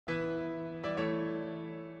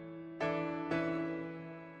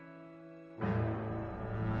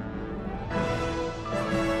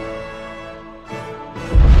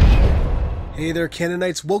Hey there,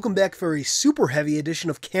 Canonites. Welcome back for a super heavy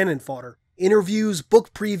edition of Canon Fodder. Interviews,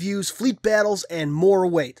 book previews, fleet battles, and more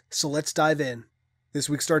await, so let's dive in. This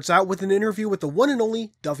week starts out with an interview with the one and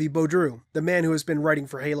only Duffy Boudreau, the man who has been writing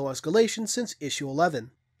for Halo Escalation since issue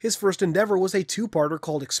 11. His first endeavor was a two-parter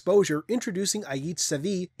called Exposure, introducing Ait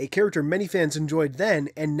Sevi, a character many fans enjoyed then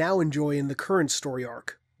and now enjoy in the current story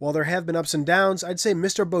arc. While there have been ups and downs, I'd say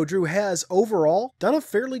Mr. Boudreau has, overall, done a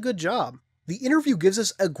fairly good job. The interview gives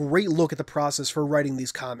us a great look at the process for writing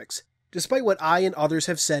these comics. Despite what I and others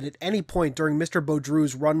have said at any point during Mr.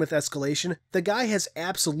 Boudreau's run with Escalation, the guy has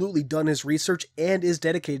absolutely done his research and is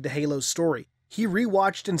dedicated to Halo's story. He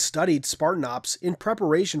rewatched and studied Spartan Ops in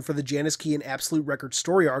preparation for the Janus Key and Absolute Record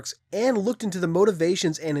story arcs, and looked into the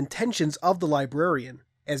motivations and intentions of the Librarian.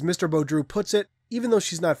 As Mr. Boudreau puts it, even though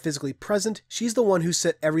she's not physically present, she's the one who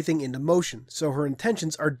set everything into motion, so her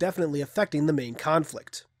intentions are definitely affecting the main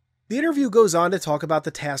conflict. The interview goes on to talk about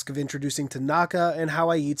the task of introducing Tanaka and how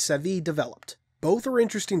Ait Sevi developed. Both are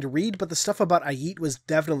interesting to read, but the stuff about Ait was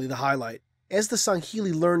definitely the highlight. As the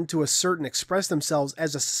Sangheili learn to assert and express themselves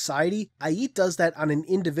as a society, Ait does that on an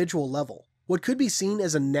individual level. What could be seen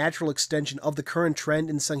as a natural extension of the current trend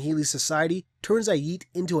in Sangheili society turns Ait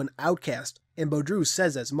into an outcast, and Boudreau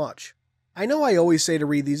says as much. I know I always say to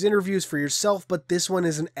read these interviews for yourself, but this one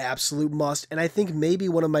is an absolute must, and I think maybe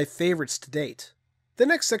one of my favorites to date. The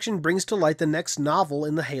next section brings to light the next novel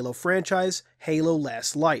in the Halo franchise, Halo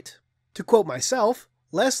Last Light. To quote myself,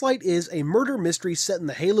 Last Light is a murder mystery set in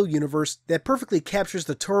the Halo universe that perfectly captures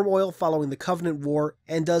the turmoil following the Covenant War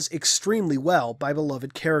and does extremely well by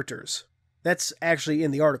beloved characters. That's actually in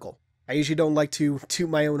the article. I usually don't like to toot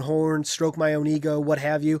my own horn, stroke my own ego, what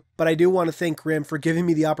have you, but I do want to thank Grimm for giving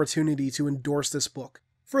me the opportunity to endorse this book.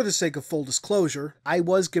 For the sake of full disclosure, I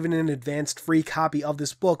was given an advanced free copy of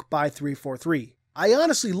this book by 343. I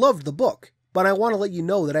honestly loved the book, but I want to let you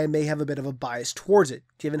know that I may have a bit of a bias towards it,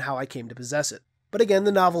 given how I came to possess it. But again,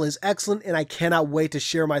 the novel is excellent, and I cannot wait to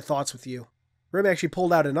share my thoughts with you. Rim actually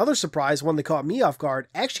pulled out another surprise, one that caught me off guard,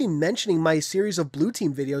 actually mentioning my series of Blue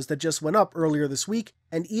Team videos that just went up earlier this week,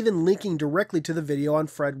 and even linking directly to the video on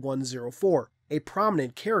Fred 104, a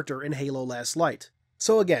prominent character in Halo Last Light.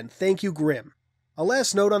 So again, thank you, Grimm. A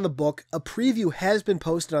last note on the book, a preview has been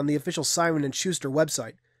posted on the official Simon & Schuster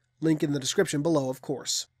website. Link in the description below, of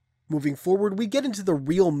course. Moving forward, we get into the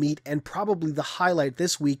real meat and probably the highlight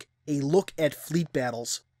this week, a look at fleet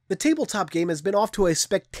battles. The tabletop game has been off to a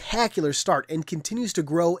spectacular start and continues to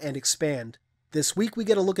grow and expand. This week we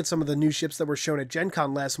get a look at some of the new ships that were shown at Gen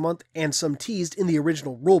Con last month and some teased in the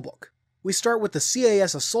original rulebook. We start with the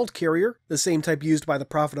CAS Assault Carrier, the same type used by the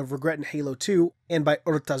Prophet of Regret in Halo 2 and by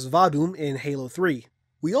Urtas Vadum in Halo 3.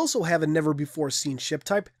 We also have a never-before-seen ship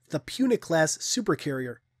type, the Punic-class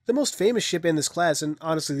Supercarrier. The most famous ship in this class, and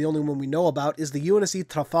honestly the only one we know about, is the UNSC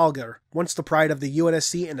Trafalgar, once the pride of the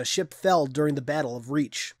UNSC, and the ship fell during the Battle of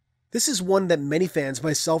Reach. This is one that many fans,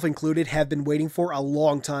 myself included, have been waiting for a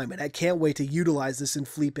long time, and I can't wait to utilize this in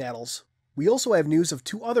fleet battles. We also have news of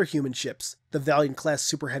two other human ships, the Valiant-class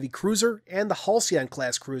Super Heavy Cruiser and the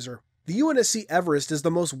Halcyon-class Cruiser. The UNSC Everest is the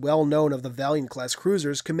most well-known of the Valiant-class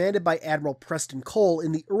cruisers, commanded by Admiral Preston Cole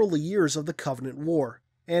in the early years of the Covenant War.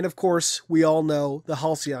 And of course, we all know the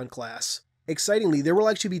Halcyon class. Excitingly, there will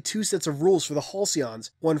actually be two sets of rules for the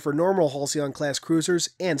Halcyons, one for normal Halcyon class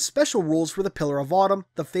cruisers, and special rules for the Pillar of Autumn,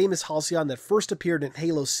 the famous Halcyon that first appeared in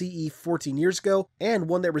Halo CE 14 years ago, and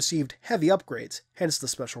one that received heavy upgrades, hence the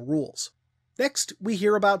special rules. Next, we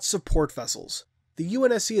hear about support vessels. The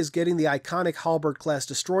UNSC is getting the iconic Halberd class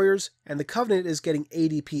destroyers, and the Covenant is getting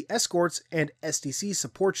ADP escorts and STC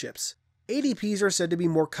support ships. ADPs are said to be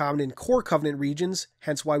more common in core Covenant regions,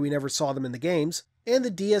 hence why we never saw them in the games, and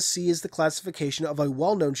the DSC is the classification of a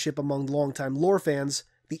well-known ship among longtime lore fans,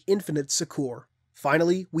 the Infinite Succor.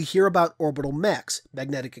 Finally, we hear about Orbital Max,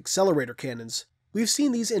 magnetic accelerator cannons. We've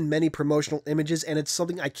seen these in many promotional images, and it's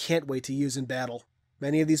something I can't wait to use in battle.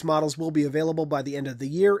 Many of these models will be available by the end of the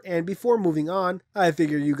year, and before moving on, I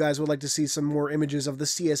figure you guys would like to see some more images of the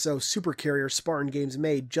CSO Supercarrier Spartan games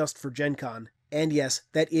made just for Gen Con. And yes,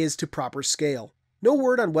 that is to proper scale. No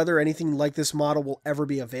word on whether anything like this model will ever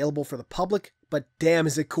be available for the public, but damn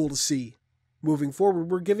is it cool to see. Moving forward,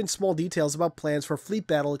 we're given small details about plans for fleet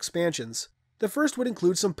battle expansions. The first would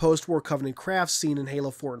include some post-war Covenant crafts seen in Halo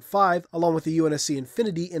 4 and 5, along with the UNSC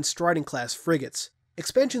Infinity and Striding-class frigates.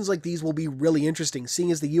 Expansions like these will be really interesting,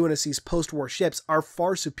 seeing as the UNSC's post-war ships are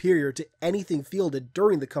far superior to anything fielded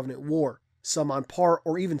during the Covenant War, some on par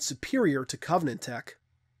or even superior to Covenant tech.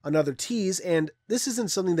 Another tease, and this isn't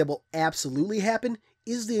something that will absolutely happen,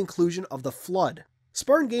 is the inclusion of the Flood.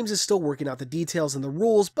 Spartan Games is still working out the details and the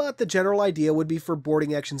rules, but the general idea would be for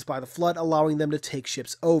boarding actions by the Flood allowing them to take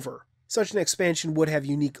ships over. Such an expansion would have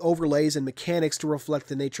unique overlays and mechanics to reflect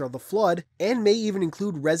the nature of the Flood, and may even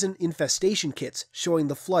include resin infestation kits showing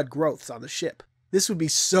the Flood growths on the ship. This would be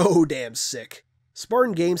so damn sick.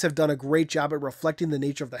 Spartan Games have done a great job at reflecting the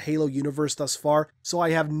nature of the Halo universe thus far, so I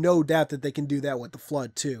have no doubt that they can do that with the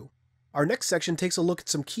Flood too. Our next section takes a look at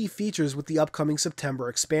some key features with the upcoming September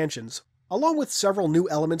expansions. Along with several new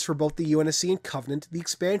elements for both the UNSC and Covenant, the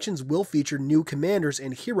expansions will feature new commanders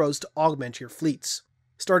and heroes to augment your fleets.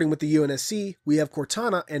 Starting with the UNSC, we have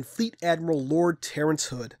Cortana and Fleet Admiral Lord Terrence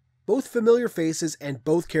Hood. Both familiar faces and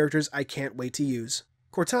both characters I can't wait to use.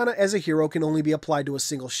 Cortana as a hero can only be applied to a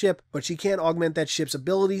single ship, but she can augment that ship's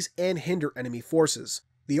abilities and hinder enemy forces.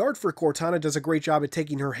 The art for Cortana does a great job at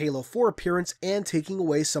taking her Halo 4 appearance and taking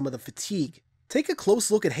away some of the fatigue. Take a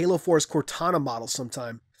close look at Halo 4's Cortana model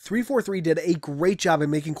sometime. 343 did a great job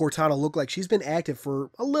in making Cortana look like she's been active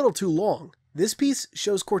for a little too long. This piece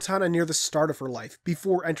shows Cortana near the start of her life,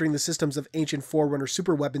 before entering the systems of ancient Forerunner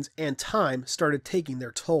superweapons and time started taking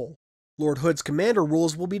their toll. Lord Hood's commander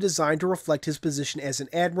rules will be designed to reflect his position as an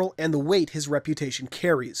admiral and the weight his reputation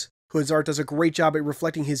carries. Hood's art does a great job at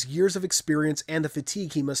reflecting his years of experience and the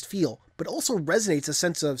fatigue he must feel, but also resonates a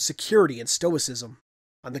sense of security and stoicism.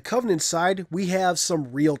 On the Covenant side, we have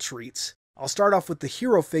some real treats. I'll start off with the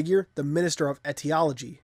hero figure, the Minister of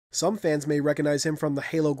Etiology. Some fans may recognize him from the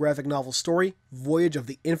Halo graphic novel story, Voyage of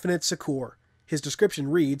the Infinite Succor. His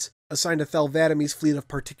description reads, assigned to Thelvadamy's fleet of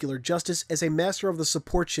particular justice as a master of the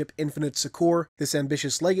support ship Infinite Succor, this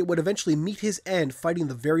ambitious legate would eventually meet his end fighting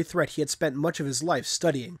the very threat he had spent much of his life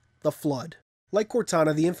studying, the Flood. Like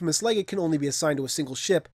Cortana, the infamous legate can only be assigned to a single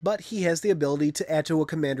ship, but he has the ability to add to a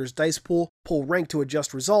commander's dice pool, pull rank to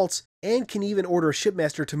adjust results, and can even order a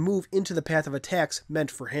shipmaster to move into the path of attacks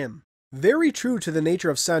meant for him. Very true to the nature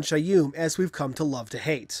of Sanshayum as we've come to love to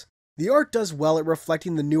hate. The art does well at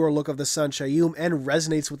reflecting the newer look of the Sanshayum and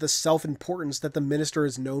resonates with the self-importance that the Minister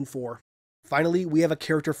is known for. Finally, we have a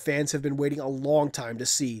character fans have been waiting a long time to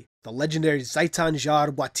see, the legendary Zaitan Jar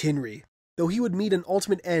Watinri. Though he would meet an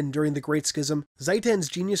ultimate end during the Great Schism, Zaitan's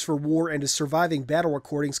genius for war and his surviving battle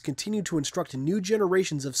recordings continue to instruct new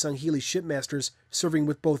generations of Sangheli shipmasters, serving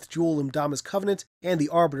with both Jewel Umdama's Covenant and the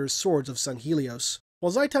Arbiter's Swords of Sanghelios.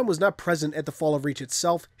 While Zaitan was not present at the Fall of Reach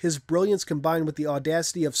itself, his brilliance combined with the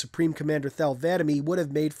audacity of Supreme Commander Thelvadamy would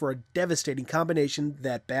have made for a devastating combination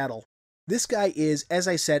that battle. This guy is, as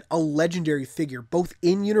I said, a legendary figure both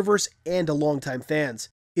in-universe and to longtime fans.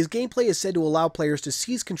 His gameplay is said to allow players to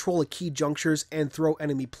seize control at key junctures and throw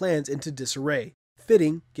enemy plans into disarray,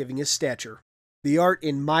 fitting given his stature. The art,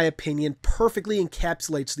 in my opinion, perfectly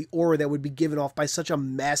encapsulates the aura that would be given off by such a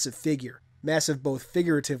massive figure, massive both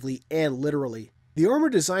figuratively and literally. The armor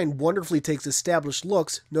design wonderfully takes established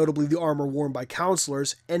looks, notably the armor worn by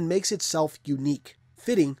counselors, and makes itself unique,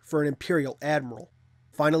 fitting for an Imperial Admiral.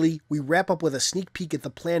 Finally, we wrap up with a sneak peek at the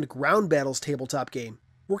planned Ground Battles tabletop game.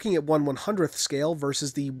 Working at 1/100th scale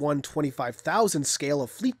versus the 1/25,000th scale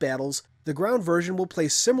of Fleet Battles, the ground version will play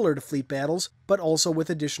similar to Fleet Battles, but also with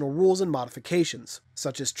additional rules and modifications,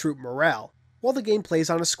 such as troop morale. While the game plays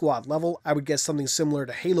on a squad level, I would guess something similar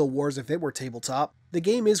to Halo Wars if it were tabletop, the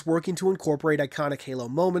game is working to incorporate iconic Halo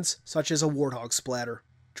moments, such as a Warthog splatter.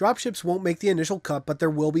 Dropships won't make the initial cut, but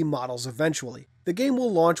there will be models eventually. The game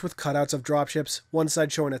will launch with cutouts of dropships, one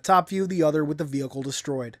side showing a top view, the other with the vehicle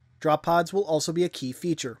destroyed. Drop pods will also be a key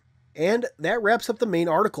feature. And that wraps up the main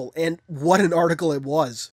article, and what an article it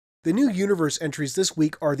was! The new universe entries this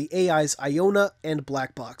week are the AI's Iona and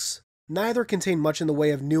Black Box. Neither contain much in the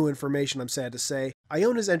way of new information, I'm sad to say.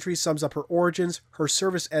 Iona's entry sums up her origins, her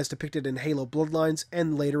service as depicted in Halo Bloodlines,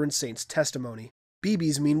 and later in Saint's Testimony.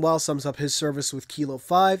 BB's meanwhile sums up his service with Kilo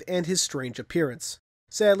 5 and his strange appearance.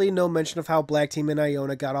 Sadly, no mention of how Black Team and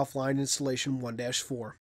Iona got offline in Installation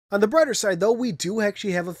 1-4. On the brighter side though, we do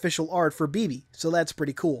actually have official art for BB, so that's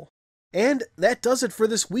pretty cool. And that does it for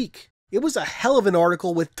this week. It was a hell of an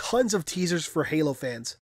article with tons of teasers for Halo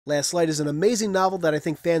fans. Last Light is an amazing novel that I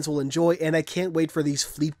think fans will enjoy, and I can't wait for these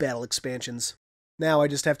Fleet Battle expansions. Now I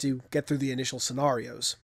just have to get through the initial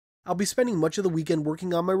scenarios. I'll be spending much of the weekend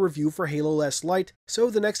working on my review for Halo Last Light, so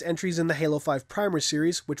the next entries in the Halo 5 Primer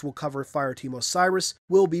series, which will cover Fireteam Osiris,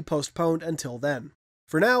 will be postponed until then.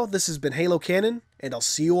 For now, this has been Halo Canon, and I'll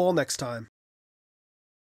see you all next time.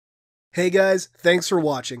 Hey guys, thanks for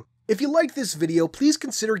watching. If you liked this video, please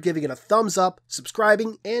consider giving it a thumbs up,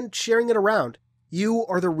 subscribing, and sharing it around. You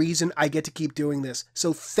are the reason I get to keep doing this,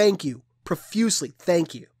 so thank you, profusely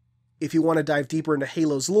thank you. If you want to dive deeper into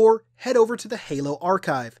Halo's lore, head over to the Halo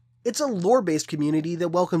Archive. It's a lore-based community that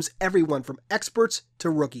welcomes everyone from experts to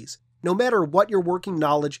rookies. No matter what your working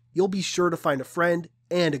knowledge, you'll be sure to find a friend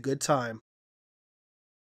and a good time.